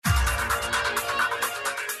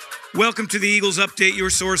Welcome to the Eagles Update, your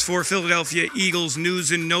source for Philadelphia Eagles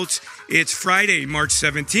news and notes. It's Friday, March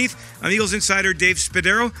 17th. I'm Eagles insider Dave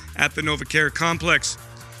Spadaro at the NovaCare Complex.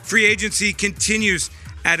 Free agency continues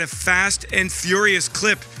at a fast and furious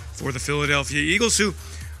clip for the Philadelphia Eagles, who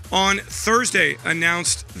on Thursday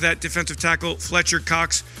announced that defensive tackle Fletcher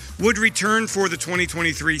Cox would return for the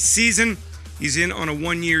 2023 season. He's in on a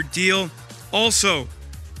one-year deal. Also,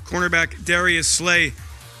 cornerback Darius Slay,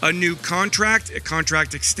 a new contract, a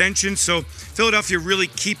contract extension. So Philadelphia really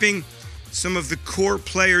keeping some of the core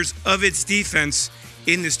players of its defense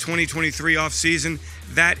in this 2023 offseason.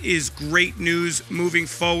 That is great news moving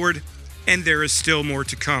forward, and there is still more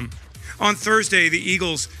to come. On Thursday, the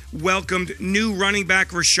Eagles welcomed new running back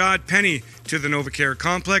Rashaad Penny to the NovaCare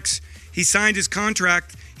Complex. He signed his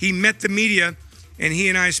contract, he met the media, and he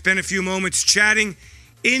and I spent a few moments chatting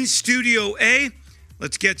in Studio A.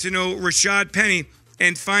 Let's get to know Rashaad Penny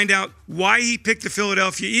and find out why he picked the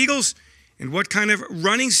Philadelphia Eagles and what kind of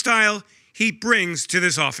running style he brings to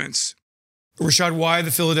this offense. Rashaad, why the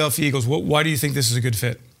Philadelphia Eagles? Why do you think this is a good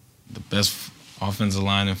fit? The best offensive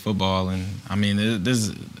line in football, and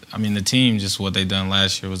the team, just what they done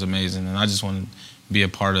last year was amazing, and I just want to be a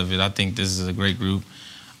part of it. I think this is a great group,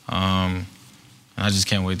 and I just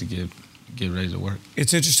can't wait to get ready to work.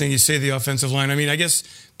 It's interesting you say the offensive line. I guess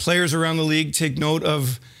players around the league take note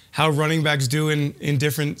of how running backs do in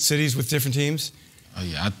different cities with different teams? Oh,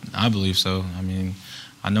 yeah, I believe so.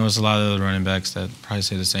 I know it's a lot of other running backs that probably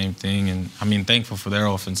say the same thing, and thankful for their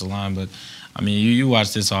offensive line, but you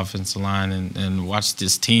watch this offensive line and watch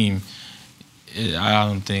this team.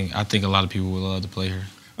 I think a lot of people would love to play here.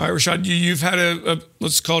 All right, Rashaad, you've had a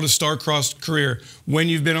let's call it a star-crossed career. When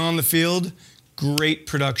you've been on the field, great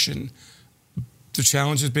production. The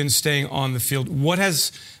challenge has been staying on the field. What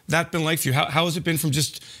has that been like for you? How has it been from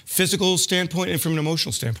just physical standpoint and from an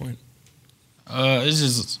emotional standpoint?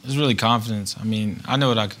 It's really confidence. I know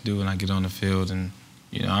what I can do when I get on the field, and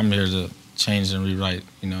I'm here to change and rewrite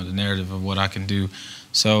the narrative of what I can do.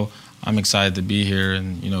 So I'm excited to be here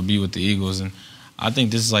and be with the Eagles, and I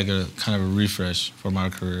think this is like a kind of a refresh for my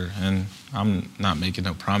career. And I'm not making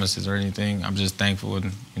no promises or anything. I'm just thankful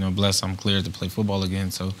and blessed I'm cleared to play football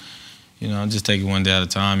again. So I'm just taking one day at a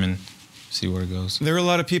time and see where it goes. There are a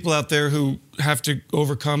lot of people out there who have to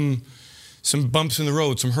overcome some bumps in the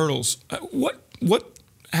road, some hurdles. What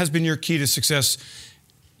has been your key to success?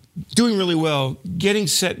 Doing really well, getting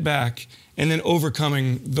set back, and then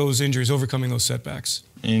overcoming those injuries, overcoming those setbacks.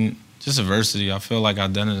 Just adversity. I feel like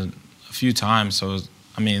I've done it a few times. So,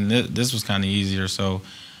 this was kind of easier. So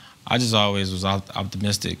I just always was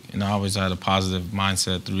optimistic, and I always had a positive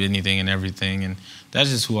mindset through anything and everything. And that's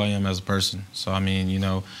just who I am as a person. So,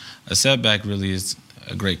 a setback really is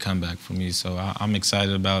a great comeback for me. So I'm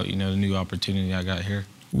excited about, the new opportunity I got here.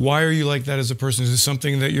 Why are you like that as a person? Is this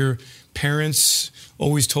something that your parents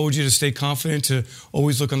always told you to stay confident, to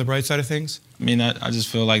always look on the bright side of things? I just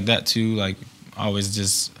feel like that too. Like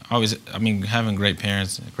having great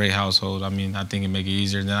parents, a great household, I think it make it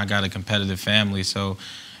easier. Then I got a competitive family. So,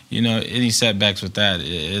 any setbacks with that,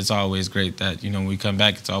 it's always great that, when we come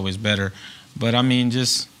back, it's always better. But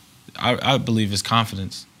I believe it's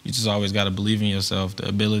confidence. You just always got to believe in yourself, the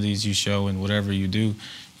abilities you show, and whatever you do,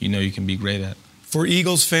 you can be great at. For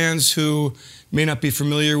Eagles fans who may not be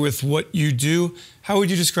familiar with what you do, how would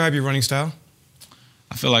you describe your running style?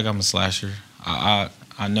 I feel like I'm a slasher. I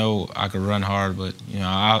know I could run hard, but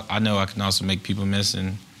I know I can also make people miss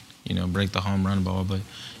and break the home run ball. But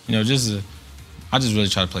I just really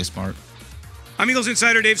try to play smart. I'm Eagles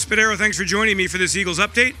insider Dave Spadaro. Thanks for joining me for this Eagles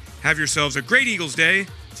update. Have yourselves a great Eagles day.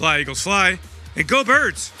 Fly, Eagles, fly. And go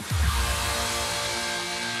Birds!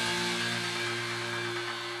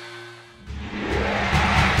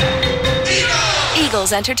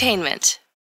 Eagles Entertainment.